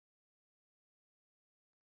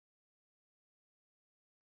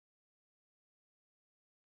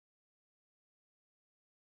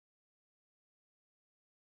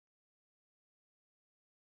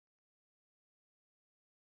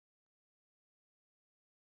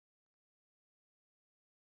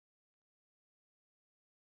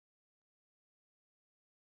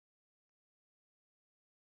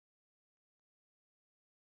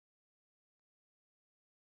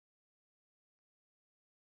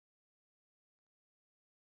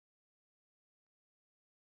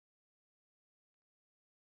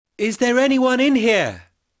Is there anyone in here?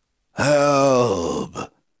 Help!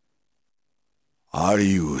 Are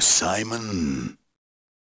you Simon?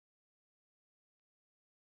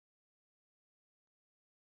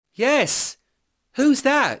 Yes. Who's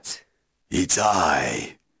that? It's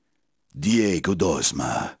I, Diego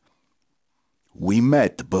Dosma. We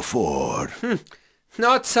met before.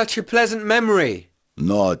 Not such a pleasant memory.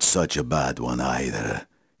 Not such a bad one either,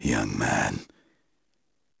 young man.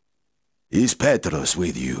 Is Petros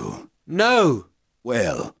with you? No.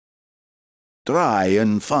 Well, try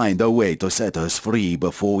and find a way to set us free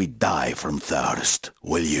before we die from thirst,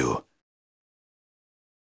 will you?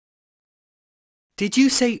 Did you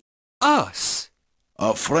say us?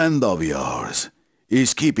 A friend of yours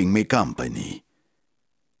is keeping me company.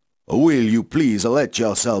 Will you please let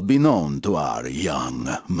yourself be known to our young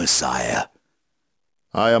messiah?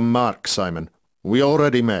 I am Mark, Simon. We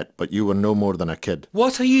already met, but you were no more than a kid.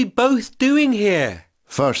 What are you both doing here?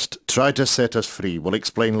 First, try to set us free. We'll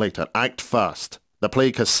explain later. Act fast. The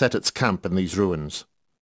plague has set its camp in these ruins.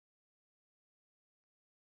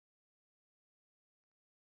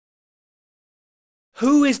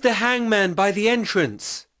 Who is the hangman by the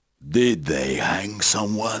entrance? Did they hang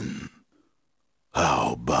someone?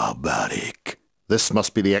 How barbaric. This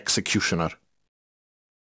must be the executioner.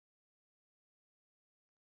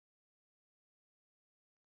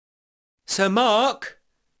 Sir Mark?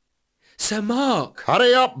 Sir Mark!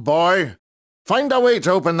 Hurry up, boy! Find a way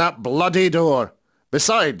to open that bloody door.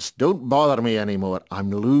 Besides, don't bother me anymore. I'm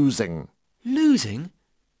losing. Losing?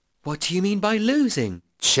 What do you mean by losing?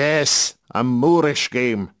 Chess, a Moorish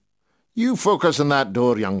game. You focus on that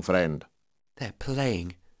door, young friend. They're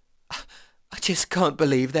playing. I just can't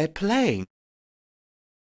believe they're playing.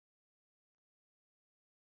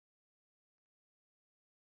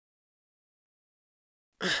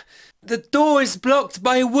 The door is blocked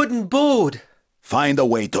by a wooden board. Find a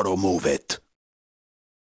way to remove it.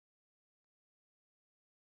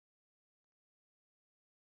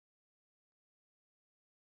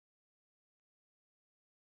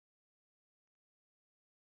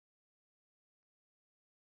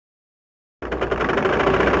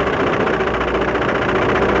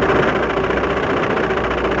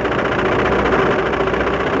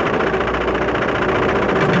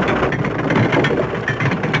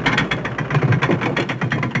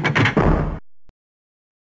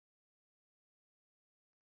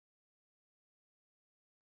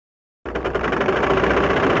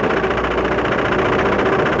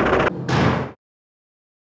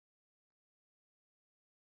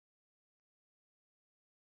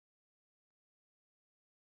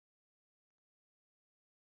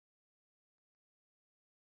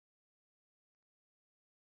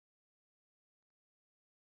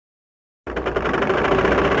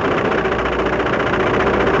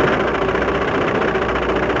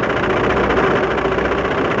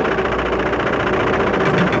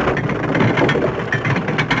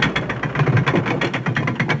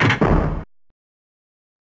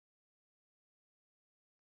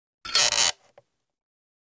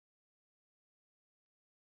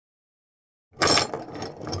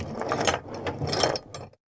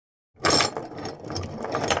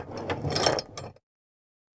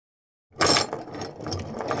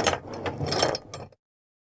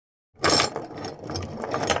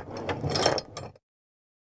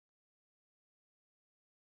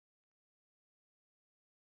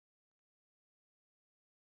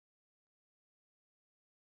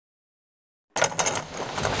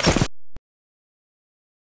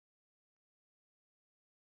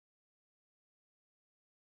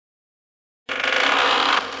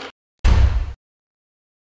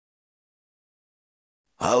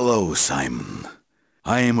 Hello, Simon.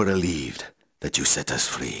 I am relieved that you set us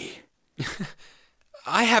free.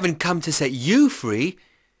 I haven't come to set you free.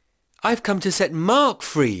 I've come to set Mark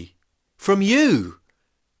free. From you.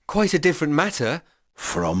 Quite a different matter.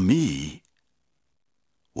 From me?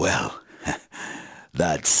 Well,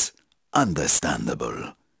 that's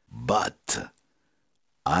understandable. But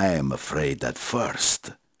I am afraid that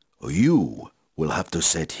first you will have to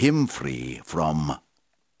set him free from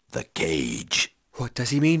the cage. What does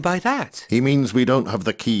he mean by that? He means we don't have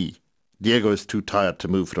the key. Diego is too tired to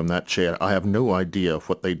move from that chair. I have no idea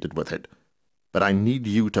what they did with it. But I need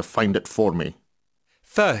you to find it for me.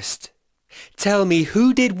 First, tell me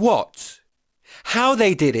who did what, how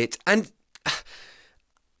they did it, and...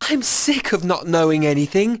 I'm sick of not knowing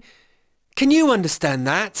anything. Can you understand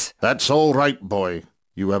that? That's all right, boy.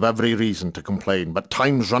 You have every reason to complain, but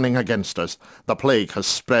time's running against us. The plague has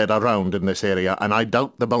spread around in this area, and I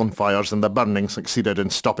doubt the bonfires and the burning succeeded in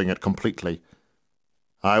stopping it completely.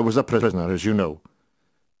 I was a prisoner, as you know,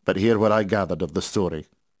 but hear what I gathered of the story.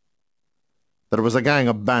 There was a gang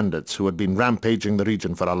of bandits who had been rampaging the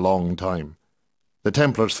region for a long time. The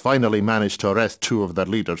Templars finally managed to arrest 2 of their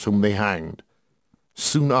leaders, whom they hanged.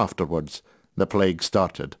 Soon afterwards, the plague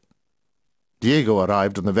started. Diego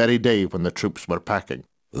arrived on the very day when the troops were packing.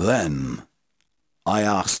 Then I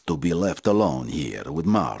asked to be left alone here with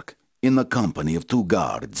Mark, in the company of 2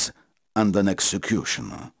 guards and an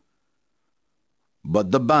executioner.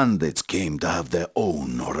 But the bandits came to have their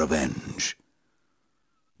own revenge.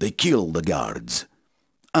 They killed the guards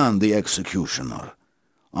and the executioner,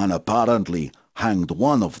 and apparently hanged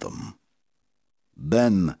one of them.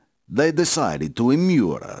 Then they decided to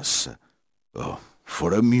immure us.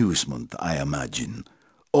 For amusement, I imagine,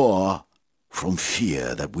 or from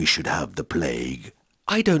fear that we should have the plague.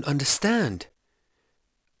 I don't understand.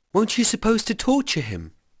 Weren't you supposed to torture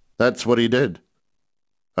him? That's what he did.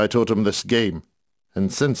 I taught him this game,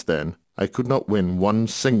 and since then I could not win one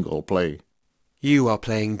single play. You are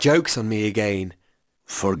playing jokes on me again.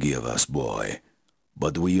 Forgive us, boy,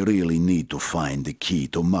 but we really need to find the key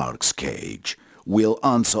to Mark's cage. We'll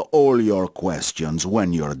answer all your questions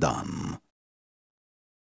when you're done.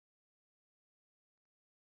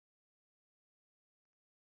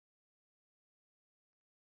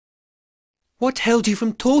 What held you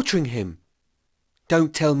from torturing him?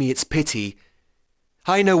 Don't tell me it's pity.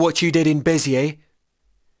 I know what you did in Béziers.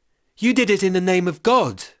 You did it in the name of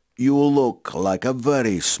God. You look like a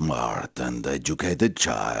very smart and educated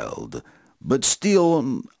child, but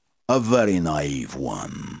still a very naive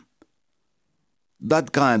one.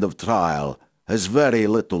 That kind of trial has very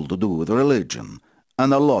little to do with religion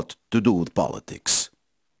and a lot to do with politics.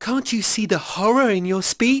 Can't you see the horror in your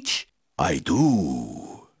speech? I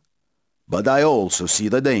do. But I also see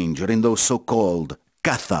the danger in those so-called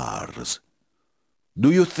Cathars.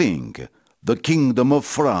 Do you think the Kingdom of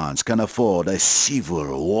France can afford a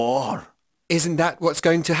civil war? Isn't that what's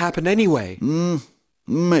going to happen anyway?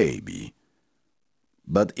 Maybe.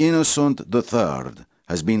 But Innocent III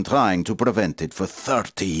has been trying to prevent it for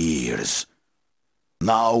 30 years.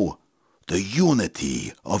 Now, the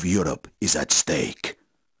unity of Europe is at stake.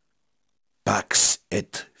 Pax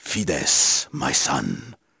et fides, my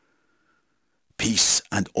son. Peace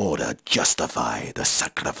and order justify the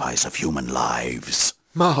sacrifice of human lives.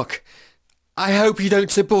 Mark, I hope you don't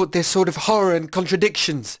support this sort of horror and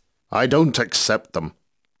contradictions. I don't accept them,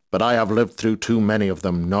 but I have lived through too many of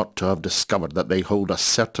them not to have discovered that they hold a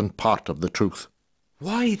certain part of the truth.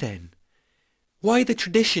 Why then? Why the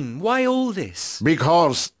tradition? Why all this?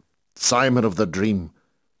 Because, Simon of the Dream,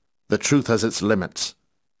 the truth has its limits,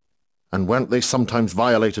 and weren't they sometimes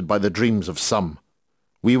violated by the dreams of some?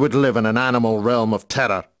 We would live in an animal realm of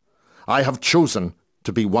terror. I have chosen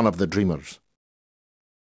to be one of the dreamers.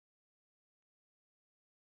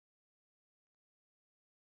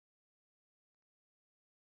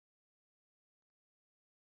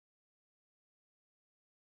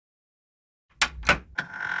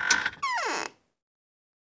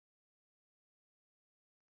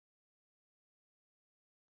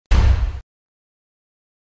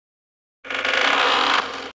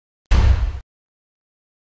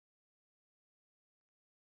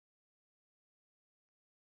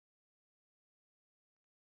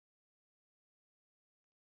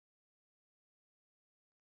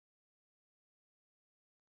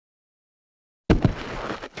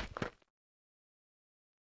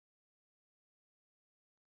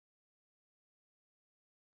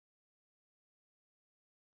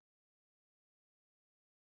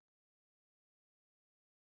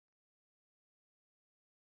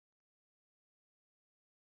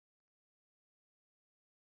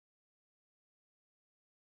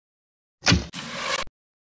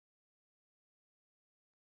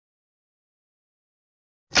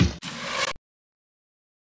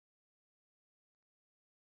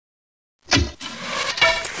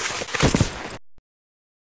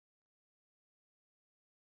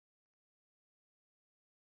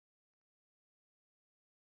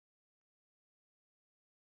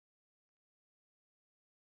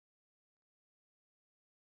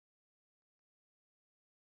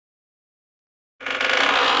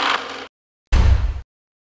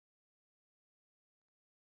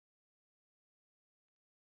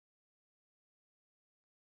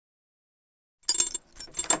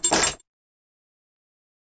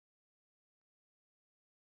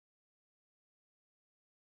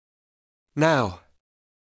 Now,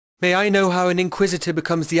 may I know how an inquisitor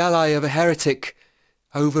becomes the ally of a heretic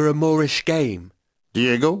over a Moorish game?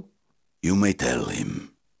 Diego? You may tell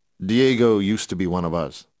him. Diego used to be one of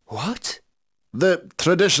us. What? The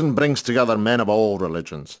tradition brings together men of all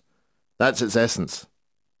religions. That's its essence.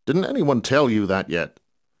 Didn't anyone tell you that yet?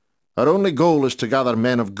 Our only goal is to gather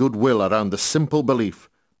men of goodwill around the simple belief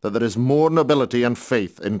that there is more nobility and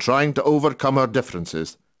faith in trying to overcome our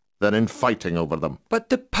differences than in fighting over them. But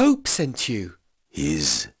the Pope sent you.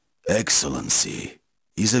 His Excellency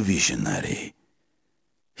is a visionary.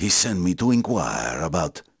 He sent me to inquire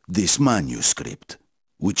about this manuscript,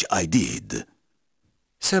 which I did.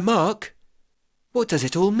 Sir Mark, what does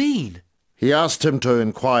it all mean? He asked him to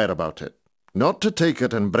inquire about it, not to take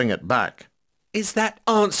it and bring it back. Is that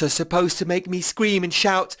answer supposed to make me scream and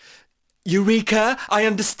shout, "Eureka, I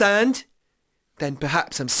understand"? Then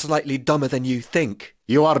perhaps I'm slightly dumber than you think.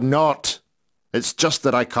 You are not. It's just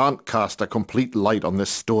that I can't cast a complete light on this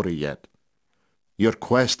story yet. Your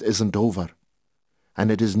quest isn't over,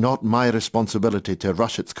 and it is not my responsibility to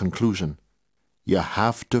rush its conclusion. You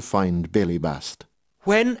have to find Belibast.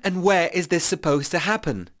 When and where is this supposed to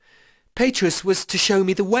happen? Petrus was to show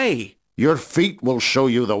me the way. Your feet will show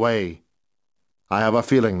you the way. I have a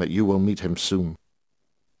feeling that you will meet him soon.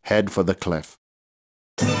 Head for the cliff.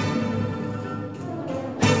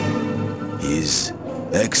 His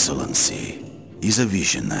Excellency is a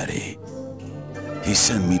visionary. He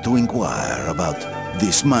sent me to inquire about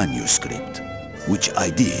this manuscript, which I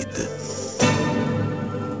did.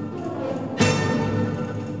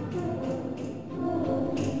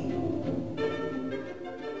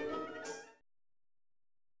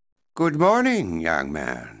 Good morning, young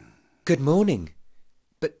man. Good morning.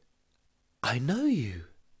 But I know you.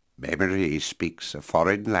 Memory speaks a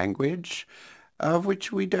foreign language of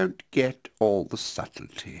which we don't get all the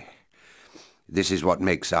subtlety. This is what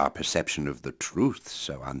makes our perception of the truth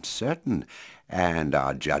so uncertain and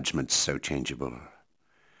our judgments so changeable.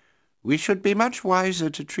 We should be much wiser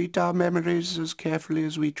to treat our memories as carefully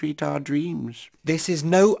as we treat our dreams. This is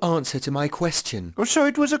no answer to my question. Oh, so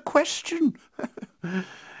it was a question.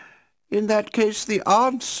 In that case, the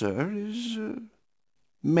answer is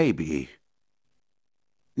maybe.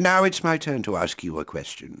 Now it's my turn to ask you a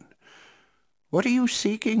question. What are you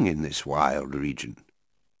seeking in this wild region?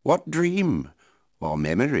 What dream or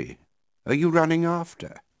memory are you running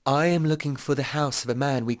after? I am looking for the house of a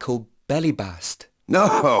man we call Belibast.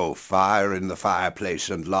 No, fire in the fireplace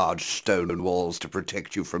and large stone walls to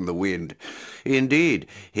protect you from the wind. Indeed,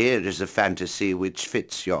 here is a fantasy which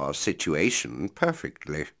fits your situation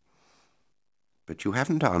perfectly. But you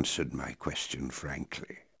haven't answered my question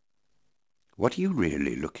frankly. What are you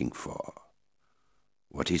really looking for?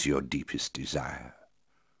 What is your deepest desire?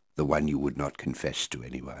 The one you would not confess to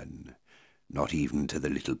anyone, not even to the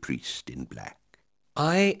little priest in black.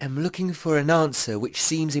 I am looking for an answer which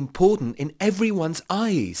seems important in everyone's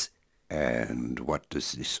eyes. And what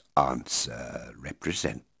does this answer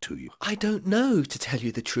represent to you? I don't know, to tell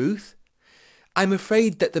you the truth. I'm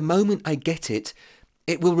afraid that the moment I get it,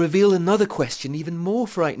 it will reveal another question even more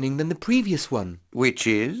frightening than the previous one. Which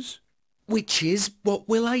is? Which is, what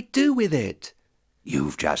will I do with it?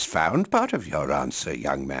 You've just found part of your answer,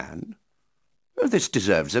 young man. Oh, this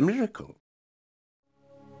deserves a miracle.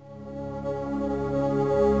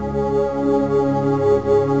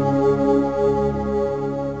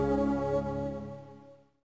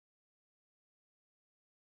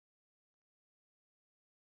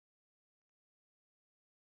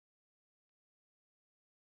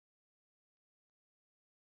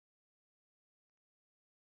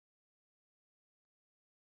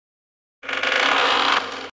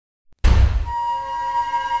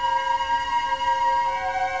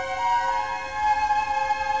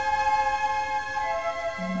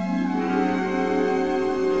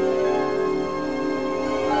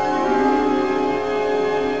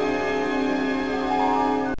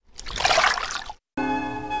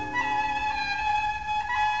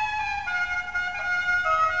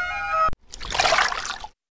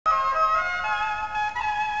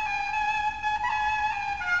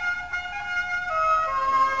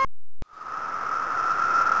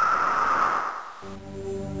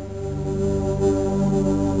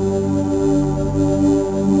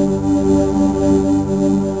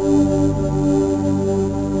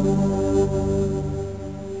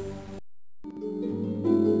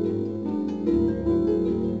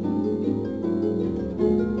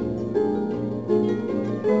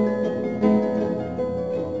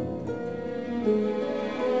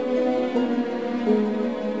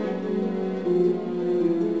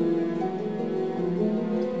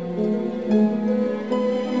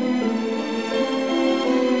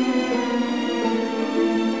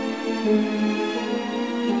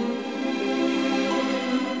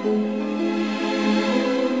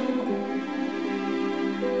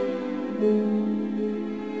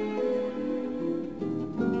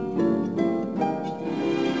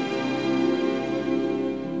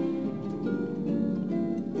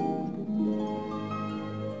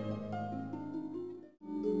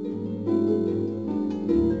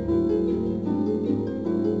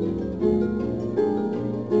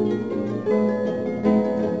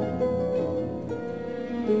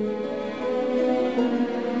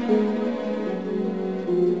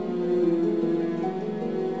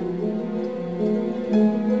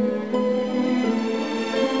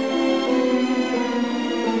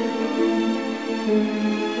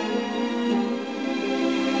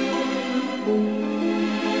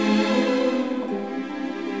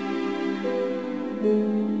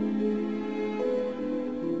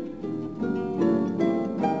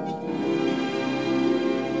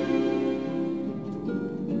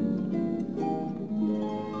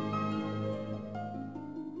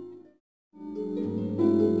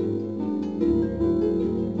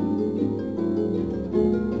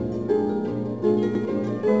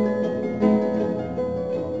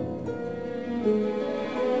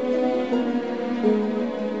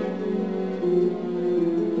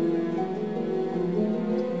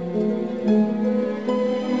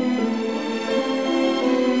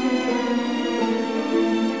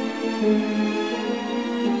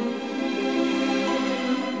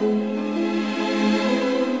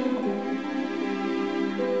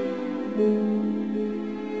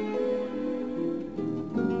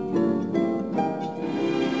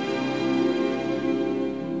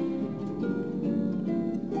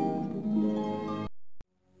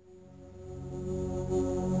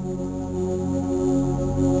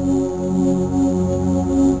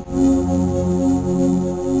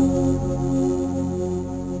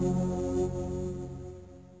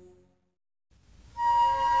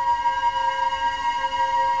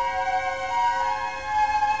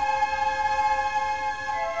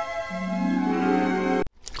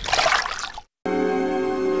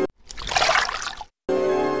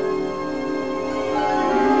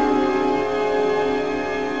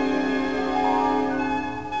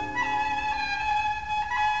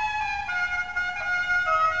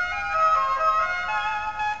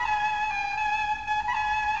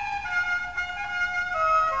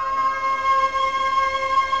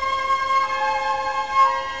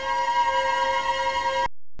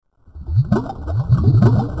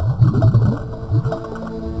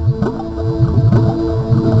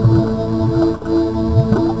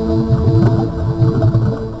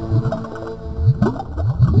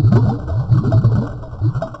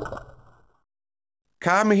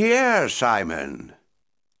 Come here, Simon.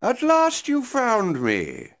 At last you found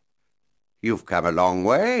me. You've come a long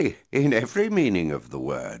way, in every meaning of the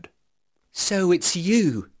word. So it's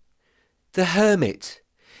you, the hermit,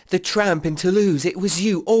 the tramp in Toulouse. It was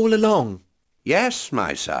you all along. Yes,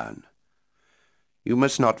 my son. You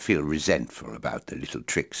must not feel resentful about the little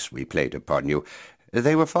tricks we played upon you.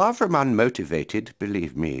 They were far from unmotivated,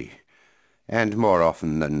 believe me. And more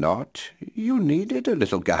often than not, you needed a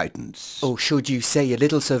little guidance. Or should you say a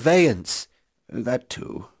little surveillance? That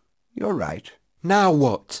too. You're right. Now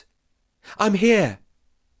what? I'm here.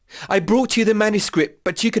 I brought you the manuscript,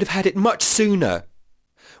 but you could have had it much sooner.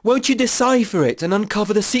 Won't you decipher it and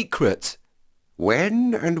uncover the secret?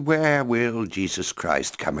 When and where will Jesus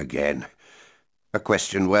Christ come again? A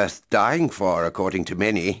question worth dying for, according to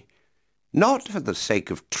many. Not for the sake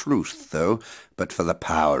of truth, though, but for the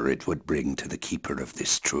power it would bring to the keeper of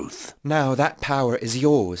this truth. Now that power is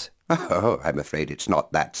yours. Oh, I'm afraid it's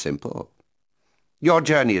not that simple. Your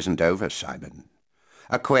journey isn't over, Simon.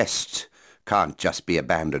 A quest can't just be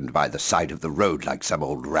abandoned by the side of the road like some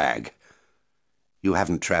old rag. You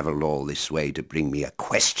haven't travelled all this way to bring me a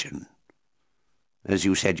question. As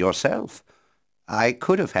you said yourself, I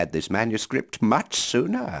could have had this manuscript much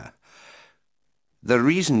sooner. The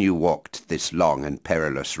reason you walked this long and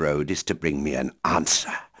perilous road is to bring me an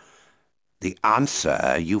answer. The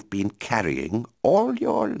answer you've been carrying all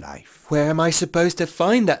your life. Where am I supposed to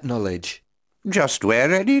find that knowledge? Just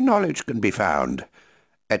where any knowledge can be found.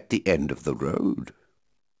 At the end of the road.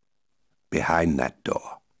 Behind that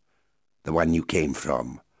door. The one you came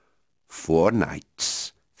from. 4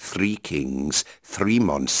 knights, 3 kings, 3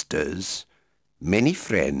 monsters, many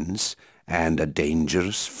friends, and a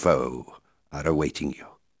dangerous foe are awaiting you.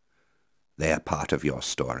 They are part of your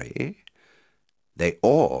story. They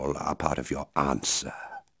all are part of your answer.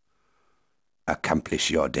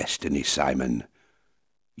 Accomplish your destiny, Simon.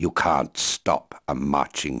 You can't stop a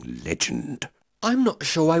marching legend. I'm not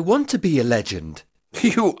sure I want to be a legend.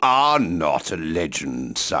 You are not a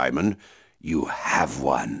legend, Simon. You have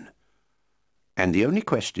one. And the only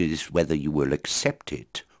question is whether you will accept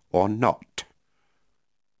it or not.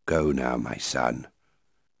 Go now, my son.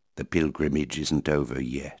 The pilgrimage isn't over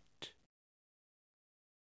yet.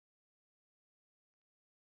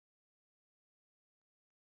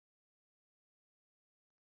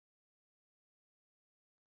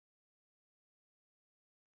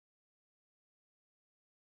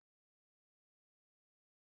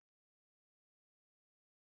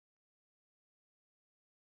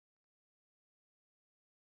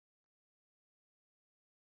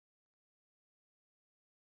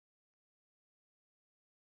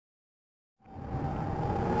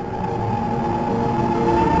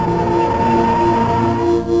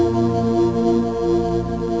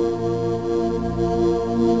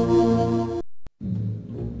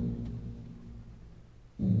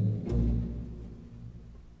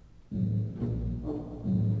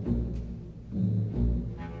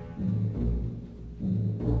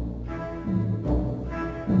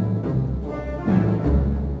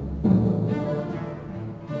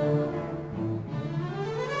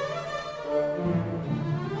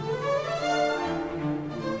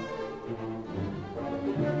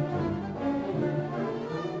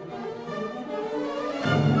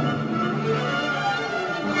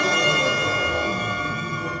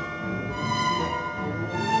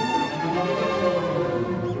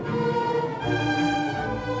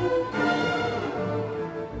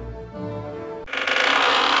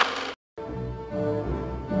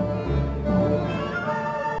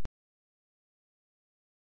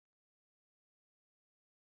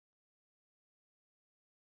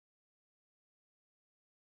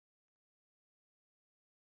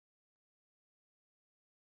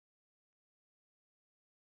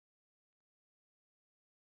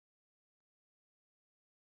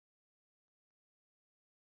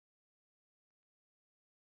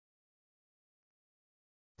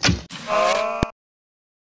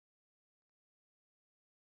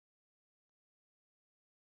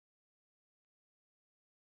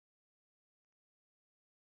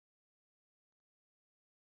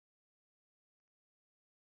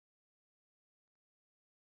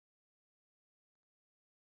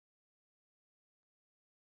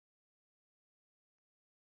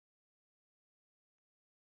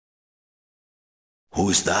 Who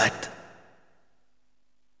is that?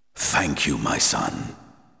 Thank you, my son.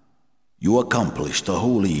 You accomplished a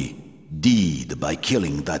holy deed by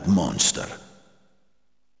killing that monster.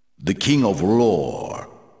 The King of Lore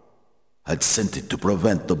had sent it to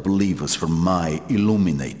prevent the believers from my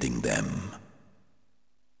illuminating them.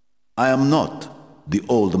 I am not the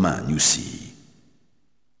old man you see.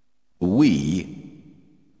 We,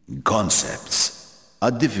 concepts,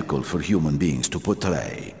 are difficult for human beings to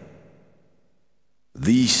portray.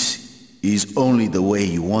 This is only the way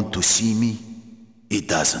you want to see me? It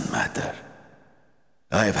doesn't matter.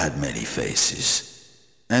 I've had many faces,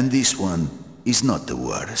 and this one is not the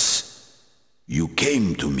worst. You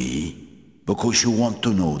came to me because you want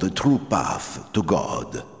to know the true path to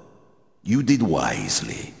God. You did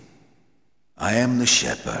wisely. I am the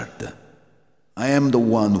shepherd. I am the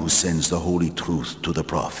one who sends the holy truth to the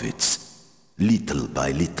prophets, little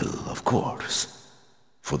by little, of course.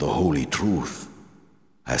 For the holy truth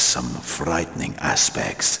has some frightening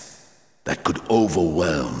aspects that could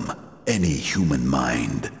overwhelm any human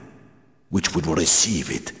mind which would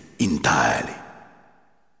receive it entirely.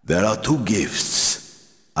 There are two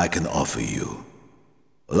gifts I can offer you: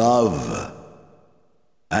 love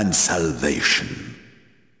and salvation.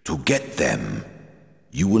 To get them,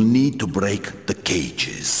 you will need to break the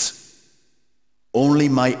cages. Only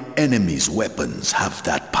my enemies' weapons have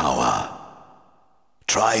that power.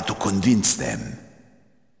 Try to convince them.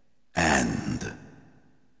 And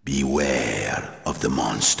beware of the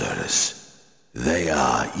monsters. They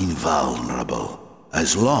are invulnerable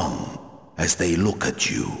as long as they look at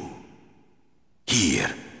you.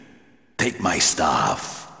 Here, take my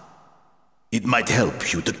staff. It might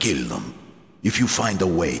help you to kill them if you find a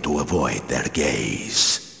way to avoid their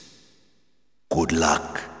gaze. Good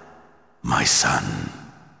luck, my son.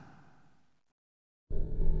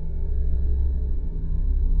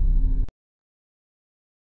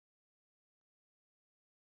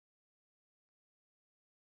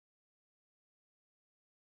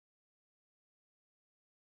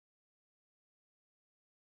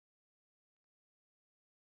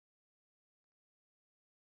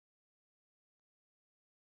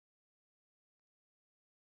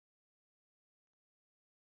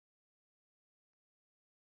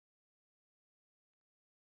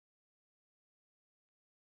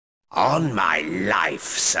 On my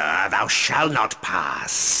life, sir, thou shalt not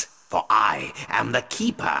pass, for I am the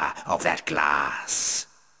keeper of that glass.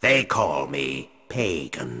 They call me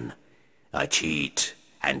pagan. I cheat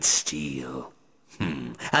and steal.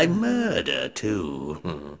 I murder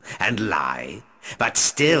too, and lie, but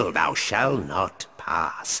still thou shalt not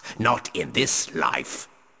pass, not in this life,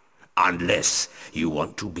 unless you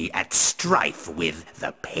want to be at strife with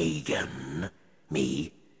the pagan,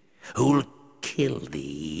 me, who'll kill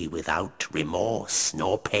thee without remorse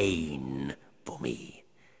nor pain for me.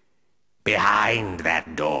 Behind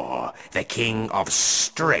that door, the King of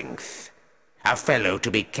Strength, a fellow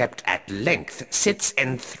to be kept at length, sits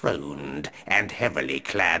enthroned and heavily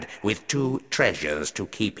clad, with two treasures to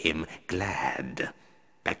keep him glad.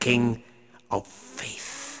 The King of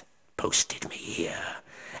Faith posted me here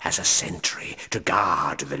as a sentry to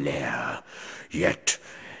guard the lair. Yet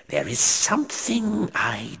there is something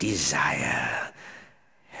I desire.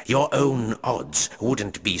 Your own odds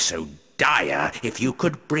wouldn't be so dire if you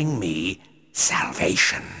could bring me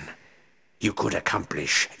salvation. You could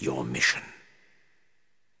accomplish your mission.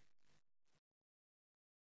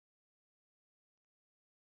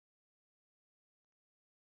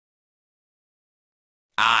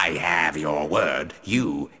 I have your word.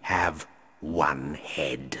 You have one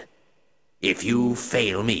head. If you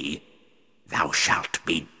fail me, thou shalt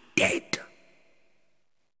be dead.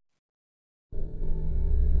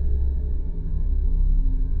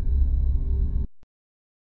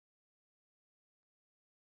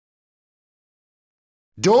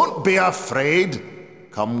 Don't be afraid.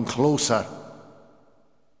 Come closer.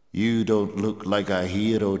 You don't look like a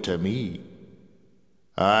hero to me.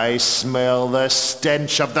 I smell the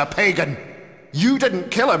stench of the pagan. You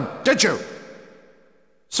didn't kill him, did you?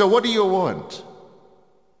 So what do you want?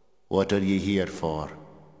 What are you here for?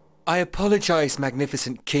 I apologize,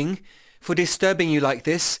 magnificent king, for disturbing you like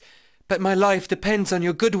this, but my life depends on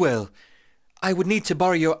your goodwill. I would need to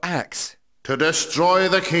borrow your axe. To destroy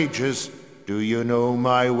the cages. Do you know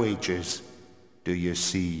my wages? Do you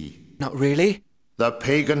see? Not really? The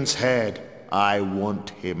pagan's head. I want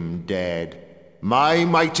him dead. My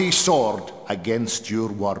mighty sword against your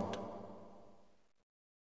word.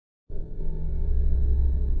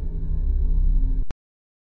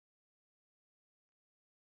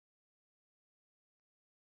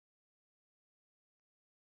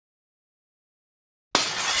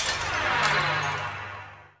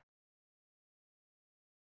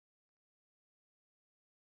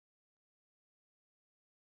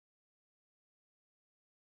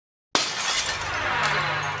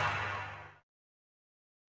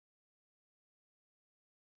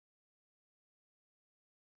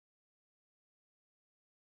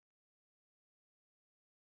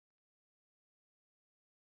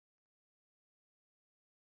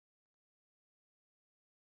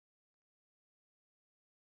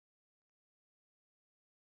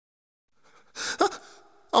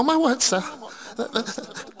 On my word, sir,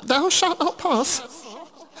 thou shalt not pass,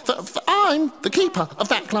 for I'm the keeper of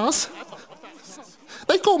that glass.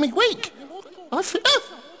 They call me weak. I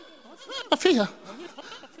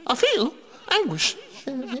feel anguish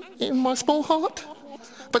in my small heart,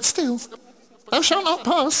 but still, thou shalt not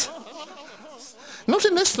pass. Not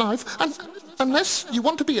in this life, unless you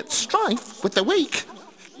want to be at strife with the weak.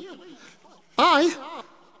 I,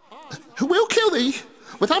 who will kill thee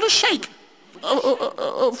without a shake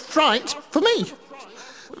of fright for me.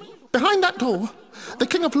 Behind that door, the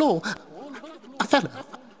King of Law, a fellow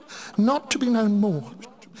not to be known more,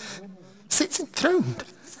 sits enthroned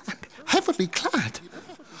and heavily clad,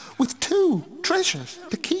 with 2 treasures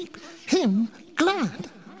to keep him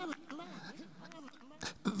glad.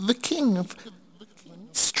 The King of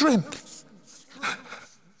Strength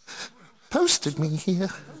posted me here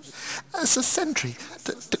as a sentry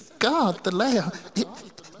to guard the lair.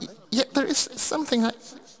 Yet there is something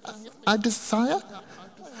I desire.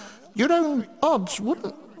 Your own odds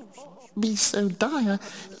wouldn't be so dire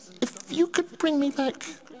if you could bring me back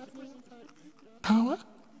power.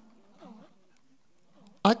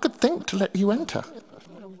 I could think to let you enter.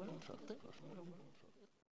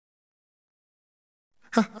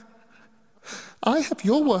 I have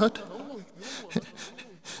your word.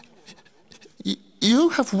 You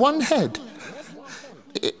have one head.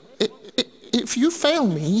 If you fail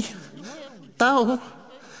me, thou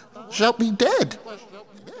shalt be dead.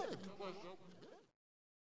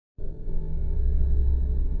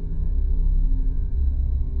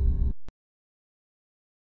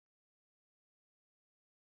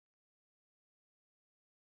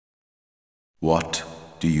 What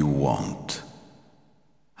do you want?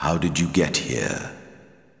 How did you get here?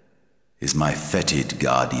 Is my fetid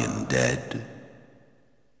guardian dead?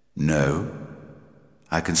 No,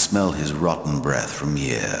 I can smell his rotten breath from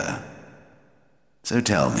here. So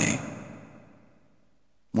tell me,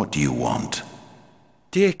 what do you want?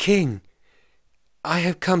 Dear King, I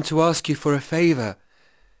have come to ask you for a favour.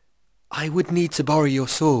 I would need to borrow your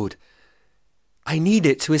sword. I need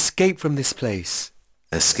it to escape from this place.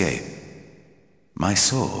 Escape? My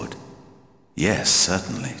sword? Yes,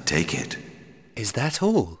 certainly, take it. Is that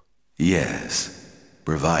all? Yes,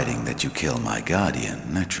 providing that you kill my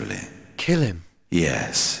guardian, naturally. Kill him?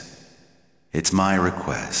 Yes, it's my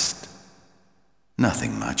request.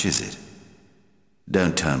 Nothing much, is it?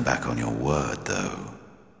 Don't turn back on your word, though.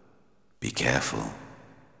 Be careful.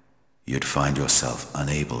 You'd find yourself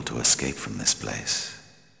unable to escape from this place.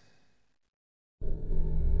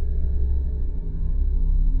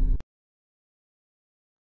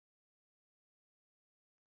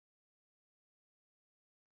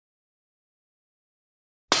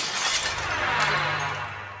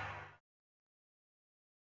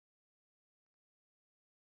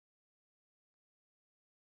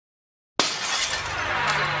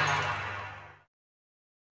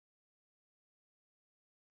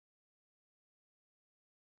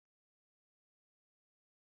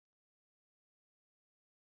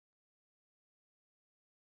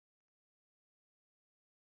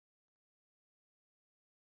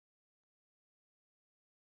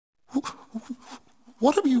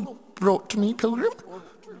 What have you brought to me, Pilgrim?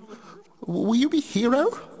 Will you be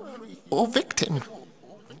hero or victim?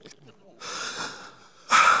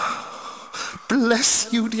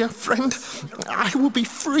 Bless you, dear friend. I will be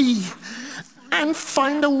free and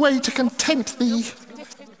find a way to content thee.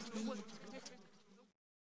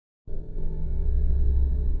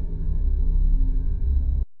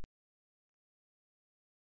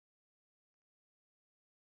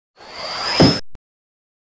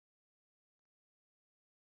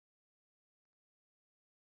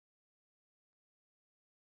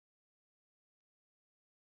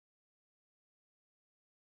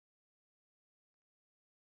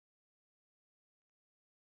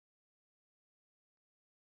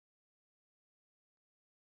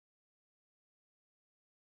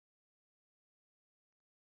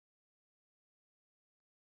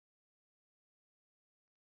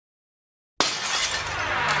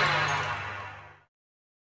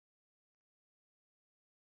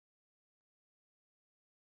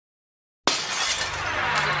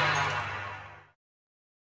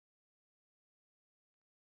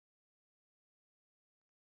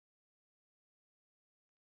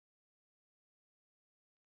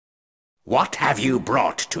 What have you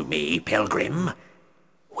brought to me, Pilgrim?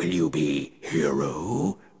 Will you be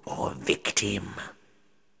hero or victim?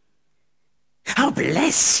 Oh,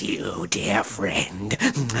 bless you, dear friend.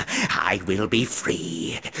 I will be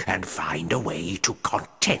free and find a way to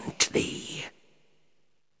content thee.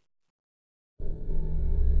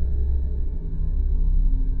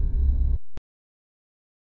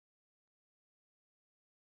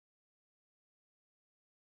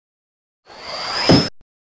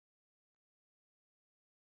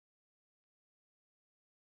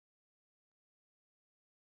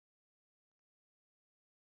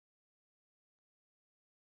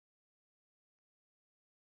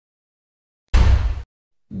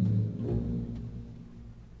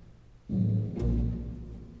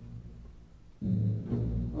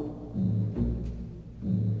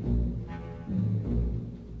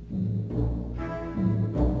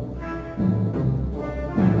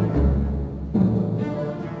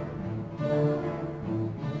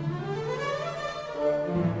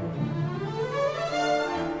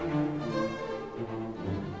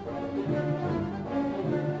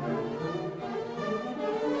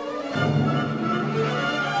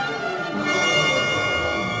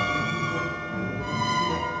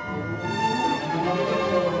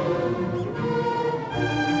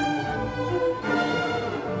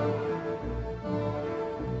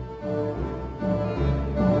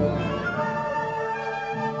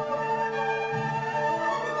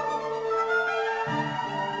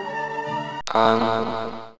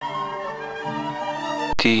 Antichrist.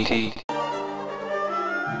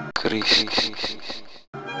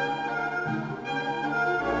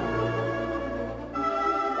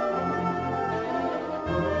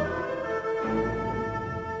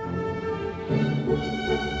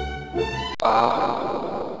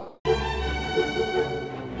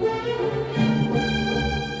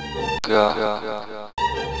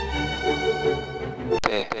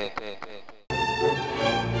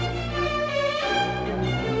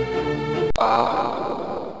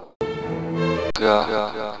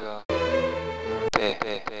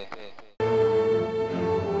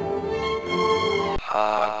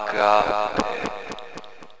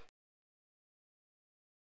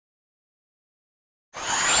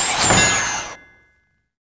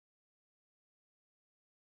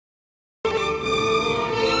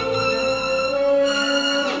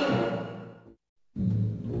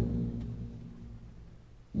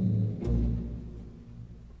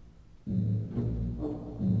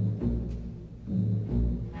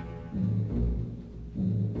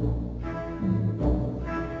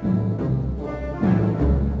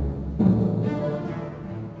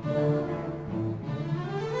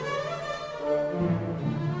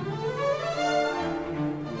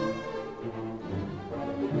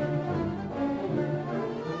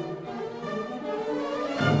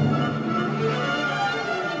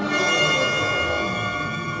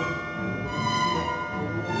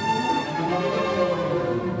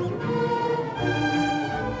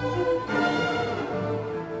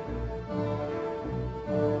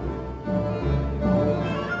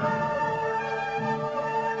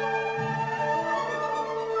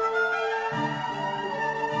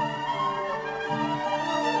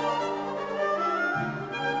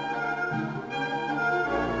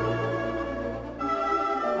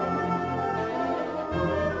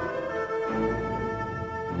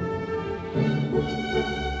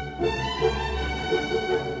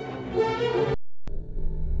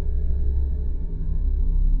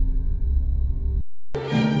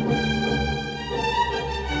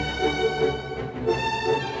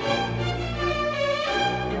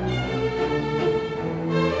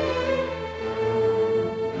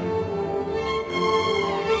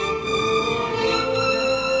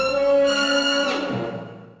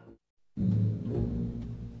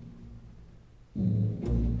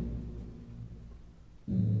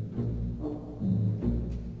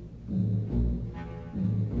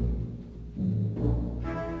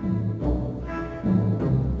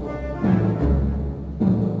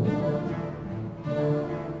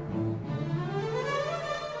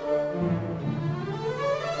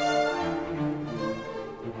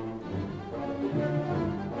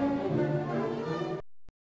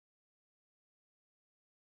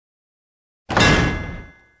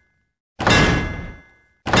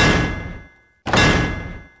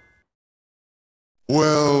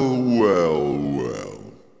 Well, well, well.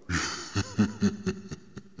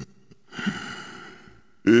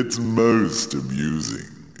 It's most amusing,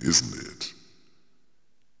 isn't it?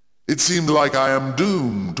 It seemed like I am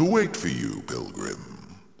doomed to wait for you,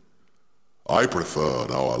 Pilgrim. I preferred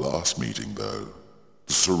our last meeting, though.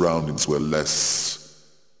 The surroundings were less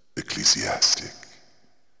ecclesiastic.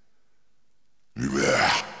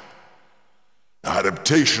 Blech.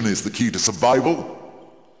 Adaptation is the key to survival.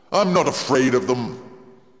 I'm not afraid of them.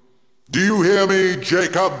 Do you hear me,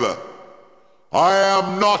 Jacob? I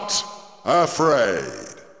am not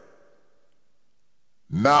afraid.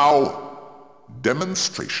 Now,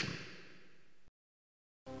 demonstration.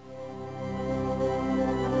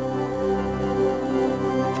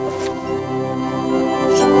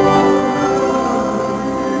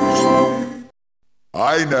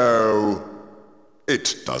 I know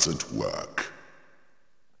it doesn't work.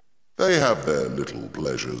 They have their little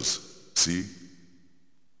pleasures, see?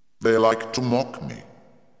 They like to mock me.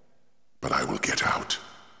 But I will get out.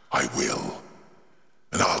 I will.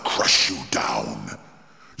 And I'll crush you down.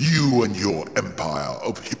 You and your empire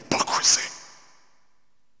of hypocrisy.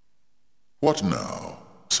 What now,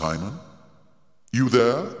 Simon? You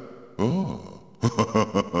there? Oh.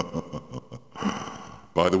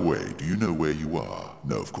 By the way, do you know where you are?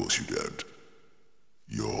 No, of course you don't.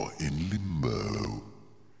 You're in limbo.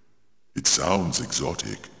 It sounds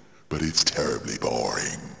exotic, but it's terribly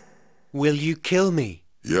boring. Will you kill me?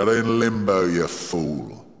 You're in limbo, you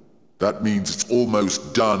fool. That means it's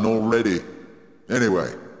almost done already.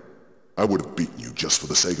 Anyway, I would have beaten you just for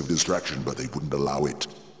the sake of distraction, but they wouldn't allow it.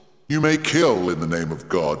 You may kill in the name of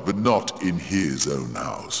God, but not in his own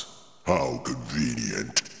house. How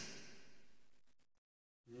convenient.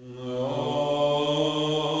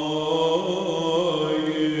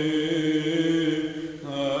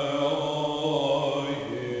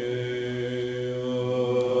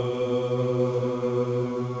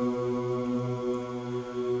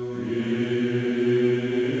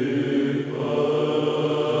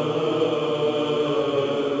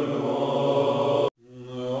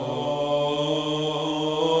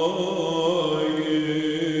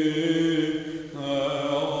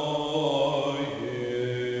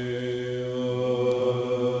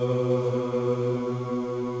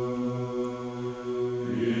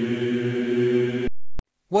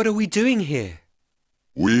 What are we doing here?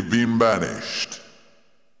 We've been banished.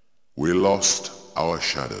 We lost our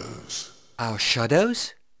shadows. Our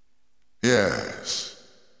shadows? Yes.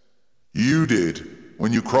 You did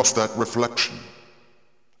when you crossed that reflection.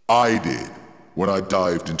 I did when I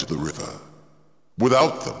dived into the river.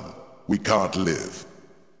 Without them, we can't live.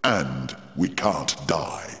 And we can't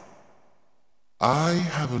die. I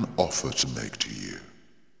have an offer to make to you.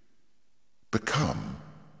 Become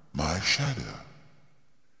my shadow.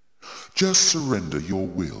 Just surrender your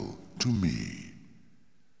will to me,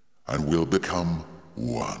 and we'll become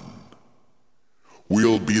one.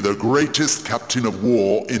 We'll be the greatest captain of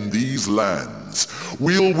war in these lands.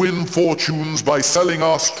 We'll win fortunes by selling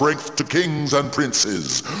our strength to kings and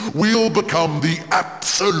princes. We'll become the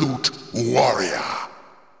absolute warrior.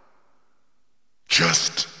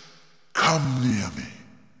 Just come near me.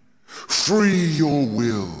 Free your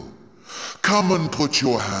will. Come and put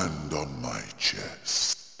your hand on my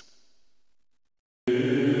chest.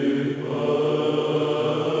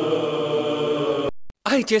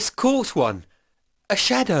 I just caught one. A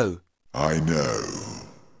shadow. I know.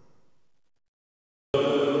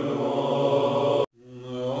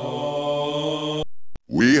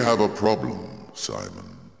 We have a problem,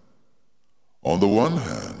 Simon. On the one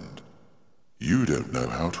hand, you don't know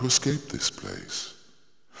how to escape this place.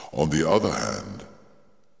 On the other hand,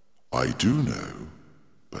 I do know,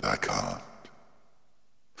 but I can't.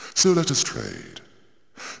 So let us trade.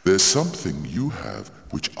 There's something you have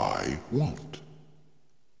which I want.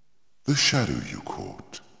 The shadow you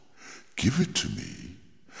caught. Give it to me,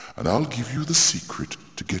 and I'll give you the secret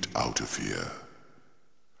to get out of here.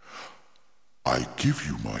 I give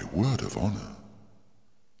you my word of honor.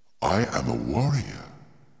 I am a warrior.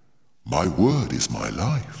 My word is my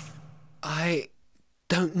life. I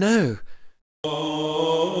don't know.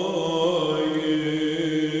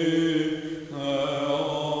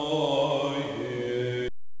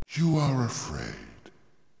 You are afraid.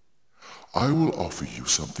 I will offer you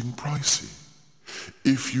something pricey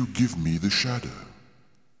if you give me the shadow.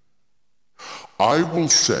 I will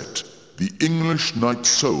set the English knight's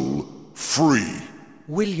soul free.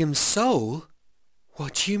 William's soul?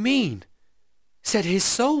 What do you mean? Set his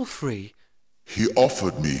soul free? He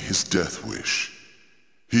offered me his death wish.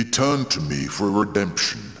 He turned to me for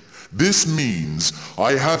redemption. This means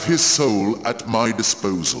I have his soul at my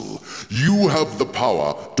disposal. You have the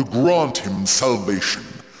power to grant him salvation.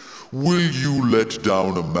 Will you let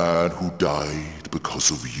down a man who died because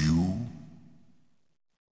of you?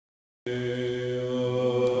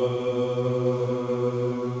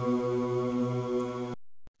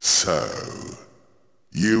 So,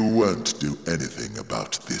 you won't do anything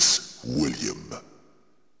about this, William.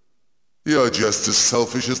 You're just as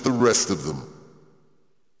selfish as the rest of them.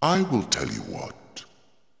 I will tell you what.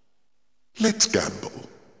 Let's gamble.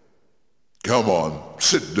 Come on,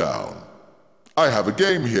 sit down. I have a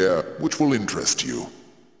game here which will interest you.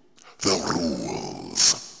 The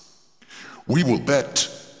rules. We will bet.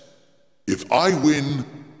 If I win,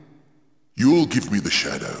 you'll give me the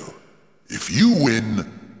shadow. If you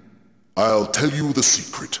win, I'll tell you the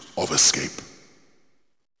secret of escape.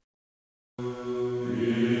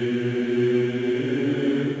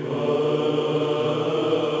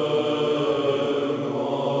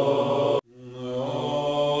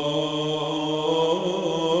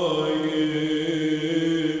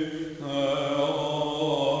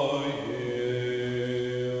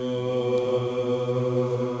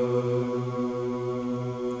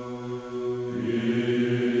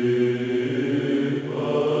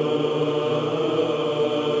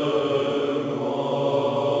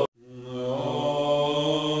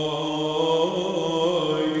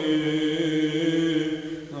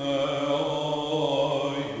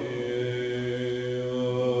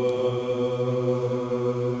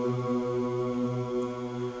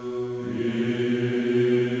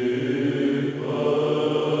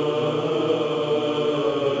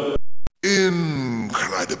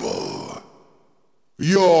 Incredible.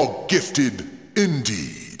 You're gifted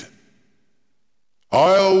indeed.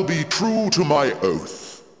 I'll be true to my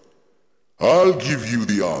oath. I'll give you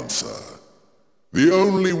the answer. The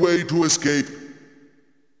only way to escape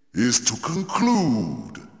is to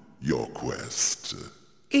conclude your quest.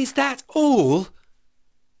 Is that all?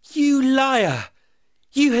 You liar!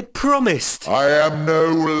 You had promised! I am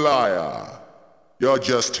no liar. You're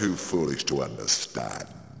just too foolish to understand.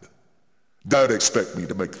 Don't expect me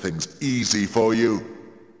to make things easy for you.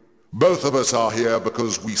 Both of us are here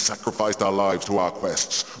because we sacrificed our lives to our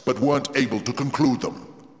quests, but weren't able to conclude them.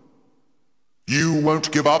 You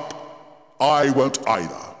won't give up, I won't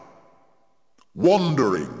either.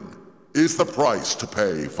 Wandering is the price to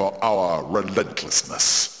pay for our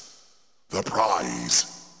relentlessness. The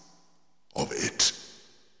prize of it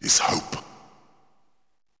is hope.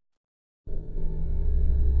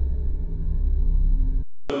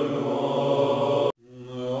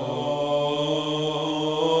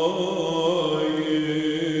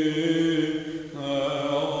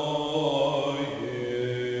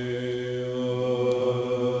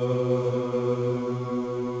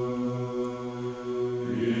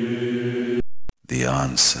 The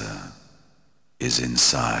answer is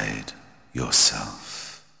inside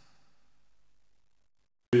yourself.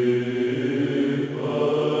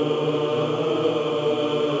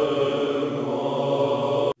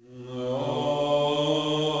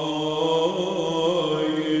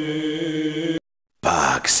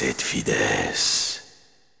 Pax et fides.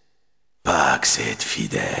 Pax et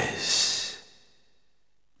fides.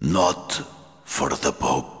 Not for the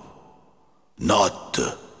Pope. Not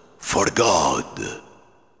for God,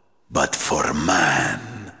 but for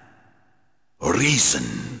man.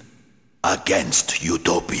 Reason against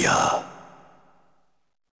utopia.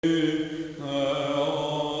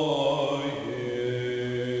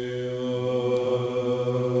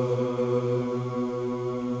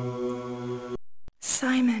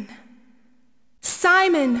 Simon.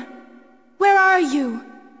 Simon! Where are you?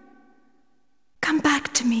 Come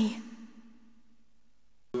back to me.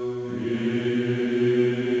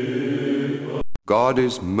 God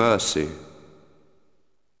is mercy.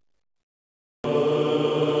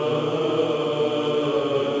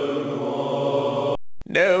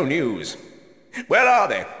 No news. Where are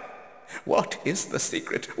they? What is the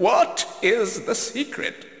secret? What is the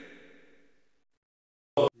secret?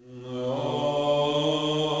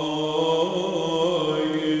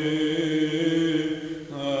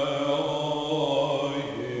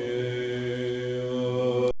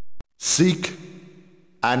 Seek,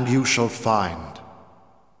 and you shall find.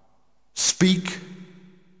 Speak,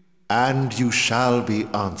 and you shall be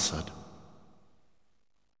answered.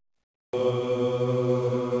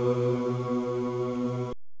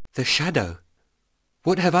 The shadow.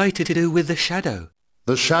 What have I to do with the shadow?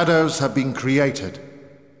 The shadows have been created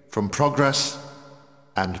from progress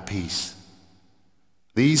and peace.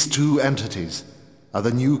 These two entities are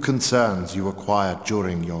the new concerns you acquired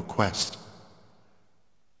during your quest.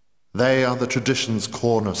 They are the tradition's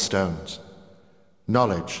cornerstones,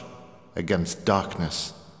 knowledge against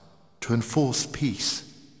darkness, to enforce peace.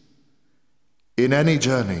 In any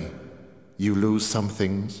journey, you lose some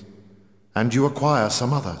things, and you acquire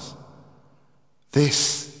some others.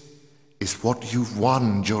 This is what you've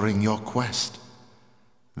won during your quest.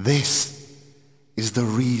 This is the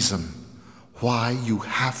reason why you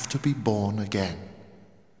have to be born again.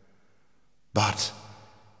 But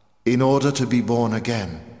in order to be born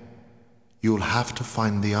again, you'll have to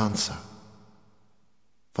find the answer.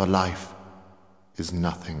 For life is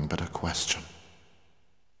nothing but a question.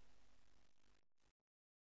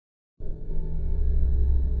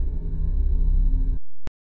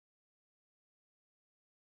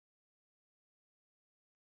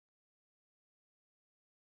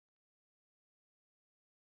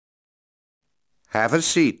 Have a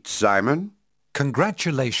seat, Simon.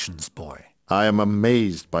 Congratulations, boy. I am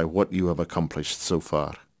amazed by what you have accomplished so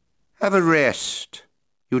far. Have a rest.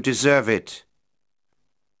 You deserve it.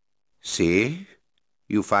 See?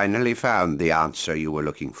 You finally found the answer you were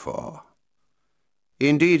looking for.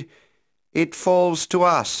 Indeed, it falls to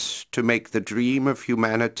us to make the dream of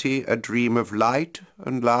humanity a dream of light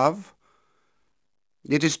and love.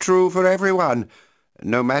 It is true for everyone,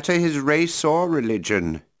 no matter his race or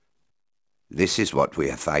religion. This is what we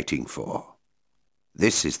are fighting for.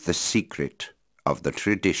 This is the secret of the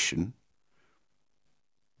tradition.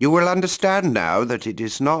 You will understand now that it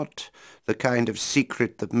is not the kind of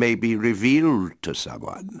secret that may be revealed to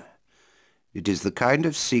someone. It is the kind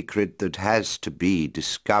of secret that has to be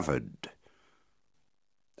discovered.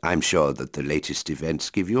 I'm sure that the latest events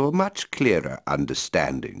give you a much clearer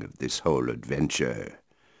understanding of this whole adventure.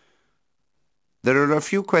 There are a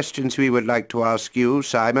few questions we would like to ask you,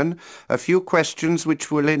 Simon, a few questions which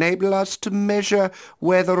will enable us to measure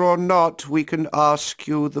whether or not we can ask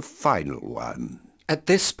you the final one. At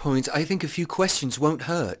this point, I think a few questions won't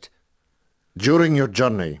hurt. During your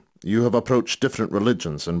journey, you have approached different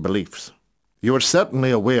religions and beliefs. You are certainly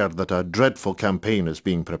aware that a dreadful campaign is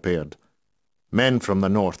being prepared. Men from the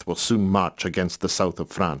north will soon march against the south of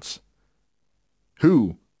France.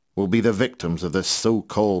 Who will be the victims of this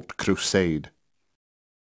so-called crusade?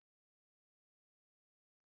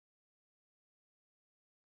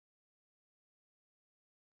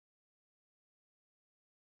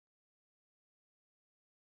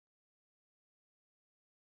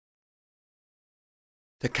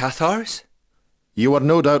 The Cathars? You are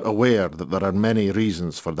no doubt aware that there are many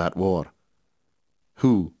reasons for that war.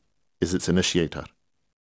 Who is its initiator?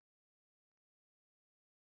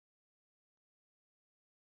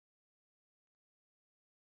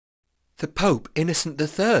 The Pope Innocent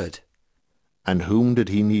III. And whom did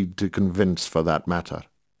he need to convince for that matter?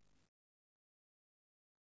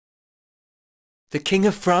 The King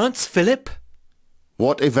of France, Philip?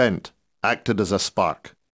 What event acted as a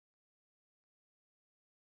spark?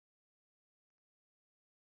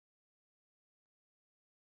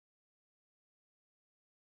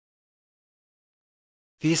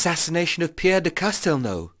 The assassination of Pierre de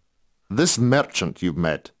Castelnau. This merchant you've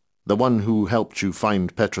met, the one who helped you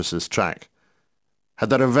find Petrus's track,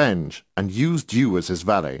 had a revenge and used you as his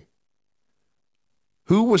valet.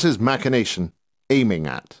 Who was his machination aiming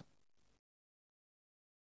at?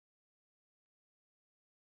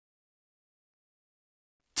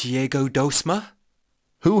 Diego Dosma?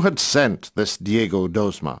 Who had sent this Diego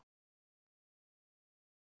Dosma?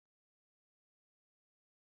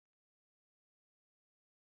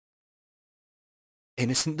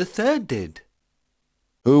 Innocent III did.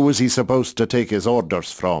 Who was he supposed to take his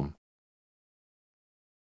orders from?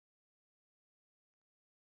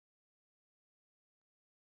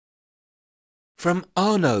 From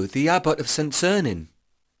Arno, the abbot of St. Cernin.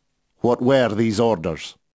 What were these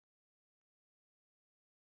orders?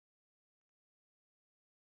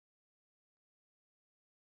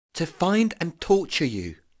 To find and torture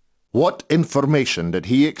you. What information did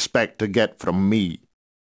he expect to get from me?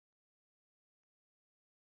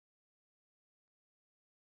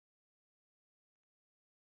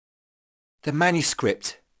 The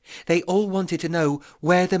manuscript. They all wanted to know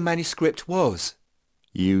where the manuscript was.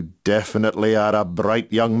 You definitely are a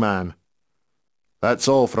bright young man. That's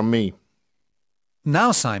all from me.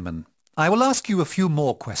 Now, Simon, I will ask you a few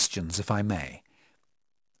more questions, if I may.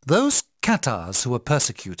 Those Cathars who were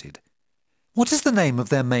persecuted, what is the name of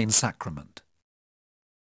their main sacrament?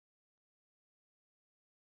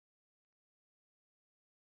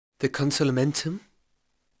 The Consolamentum?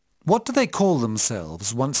 What do they call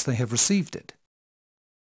themselves once they have received it?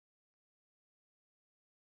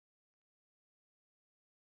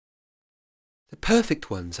 The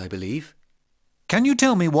Perfect Ones, I believe. Can you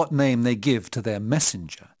tell me what name they give to their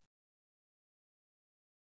messenger?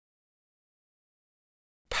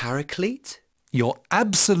 Paraclete? You're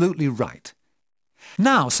absolutely right.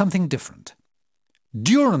 Now, something different.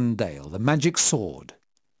 Durandale, the magic sword.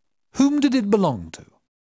 Whom did it belong to?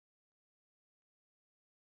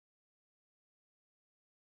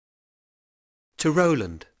 To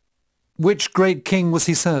Roland. Which great king was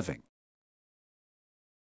he serving?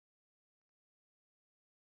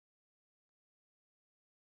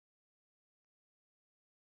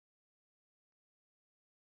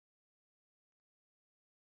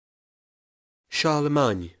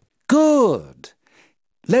 Charlemagne. Good.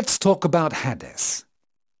 Let's talk about Hades.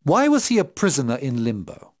 Why was he a prisoner in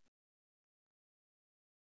limbo?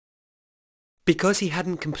 Because he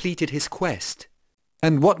hadn't completed his quest.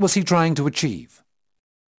 And what was he trying to achieve?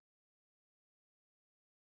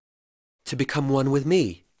 To become one with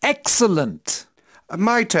me. Excellent!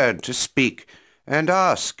 My turn to speak and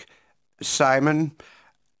ask. Simon,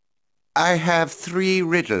 I have 3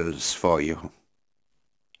 riddles for you.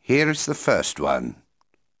 Here is the first one.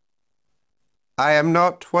 I am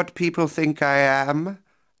not what people think I am.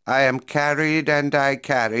 I am carried and I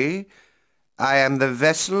carry. I am the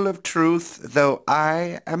vessel of truth, though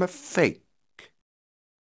I am a fake.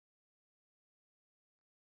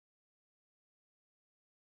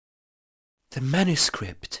 The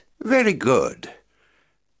manuscript. Very good.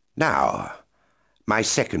 Now, my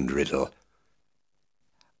second riddle.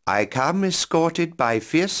 I come escorted by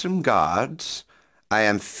fearsome guards. I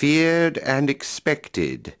am feared and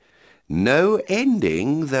expected. No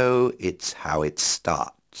ending, though it's how it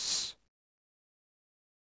starts.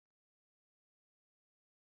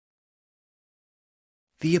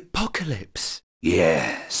 The Apocalypse.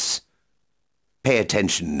 Yes. Pay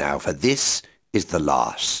attention now, for this is the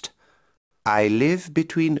last. I live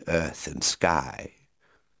between earth and sky.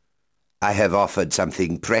 I have offered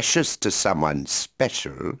something precious to someone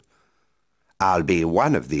special. I'll be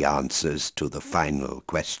one of the answers to the final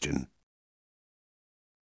question.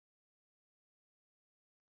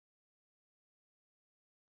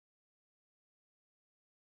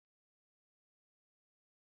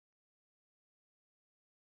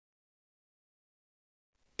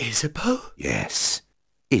 Isabeau? Yes,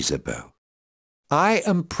 Isabeau. I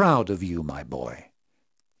am proud of you, my boy.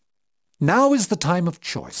 Now is the time of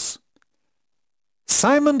choice.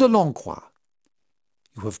 Simon de Lonquois,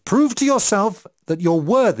 you have proved to yourself that you're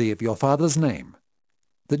worthy of your father's name.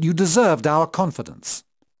 that you deserved our confidence,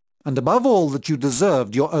 and above all that you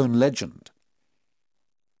deserved your own legend.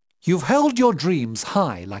 You've held your dreams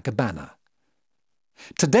high like a banner.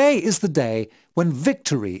 Today is the day when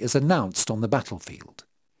victory is announced on the battlefield,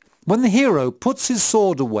 when the hero puts his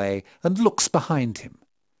sword away and looks behind him.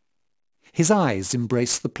 His eyes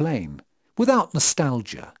embrace the plain, without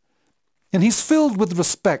nostalgia, and he's filled with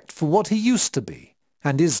respect for what he used to be,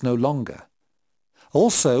 and is no longer.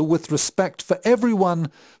 Also with respect for everyone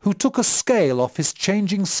who took a scale off his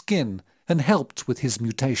changing skin and helped with his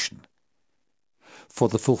mutation. For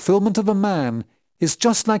the fulfillment of a man is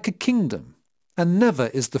just like a kingdom, and never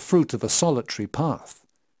is the fruit of a solitary path.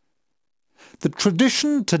 The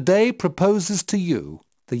tradition today proposes to you,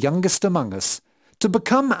 the youngest among us, to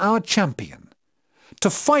become our champion, to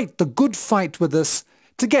fight the good fight with us,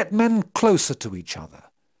 to get men closer to each other,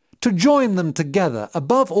 to join them together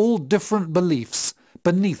above all different beliefs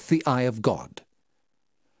beneath the eye of God,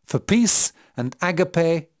 for peace and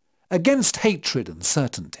agape against hatred and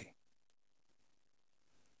certainty.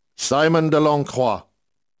 Simon de Loncroix,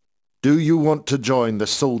 do you want to join the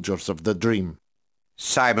soldiers of the dream?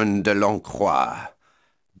 Simon de Loncroix,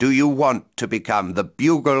 do you want to become the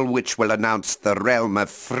bugle which will announce the realm of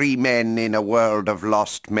free men in a world of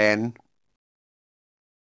lost men?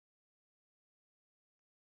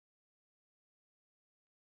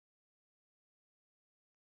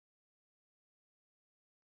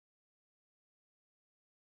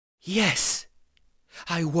 Yes,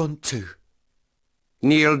 I want to.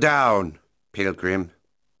 Kneel down, Pilgrim.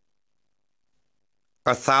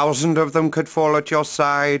 1,000 of them could fall at your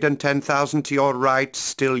side and 10,000 to your right,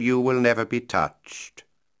 still you will never be touched.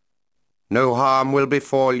 No harm will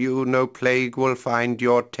befall you, no plague will find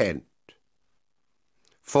your tent.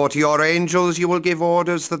 For to your angels you will give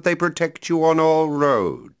orders that they protect you on all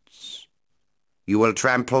roads. You will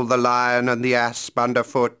trample the lion and the asp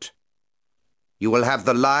underfoot. You will have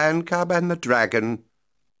the lion cub and the dragon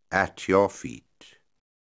at your feet.